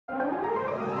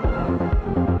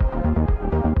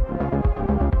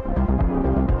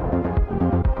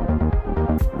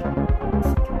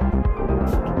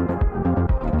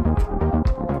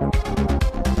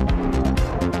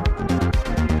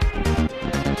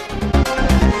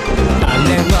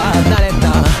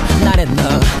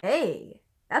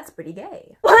That's pretty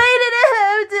gay. Why did it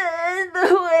have to end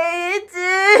the way it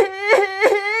did?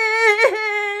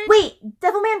 Wait,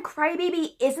 Devilman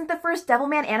Crybaby isn't the first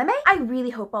Devilman anime? I really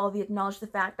hope all of you acknowledge the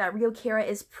fact that Rio Kira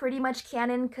is pretty much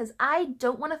canon, because I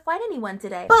don't want to fight anyone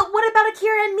today. But what about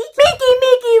Akira and Miki?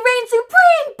 Miki reign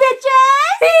supreme,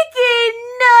 bitches! Miki,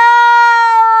 no!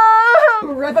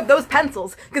 Rev up those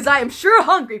pencils, because I am sure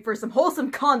hungry for some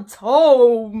wholesome content.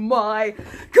 Oh my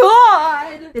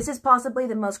god! This is possibly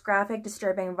the most graphic,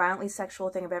 disturbing, violently sexual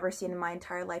thing I've ever seen in my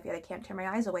entire life, yet I can't turn my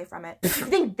eyes away from it. You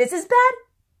think this is bad?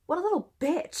 What a little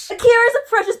bitch. Akira is a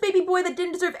precious baby boy that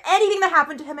didn't deserve anything that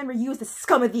happened to him, and Ryu is the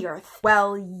scum of the earth.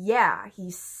 Well, yeah,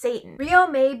 he's Satan. Rio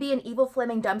may be an evil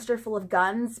flaming dumpster full of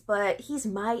guns, but he's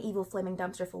my evil flaming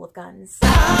dumpster full of guns.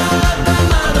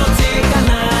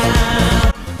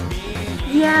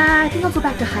 Yeah, I think I'll go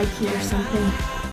back to Haikyuu or something.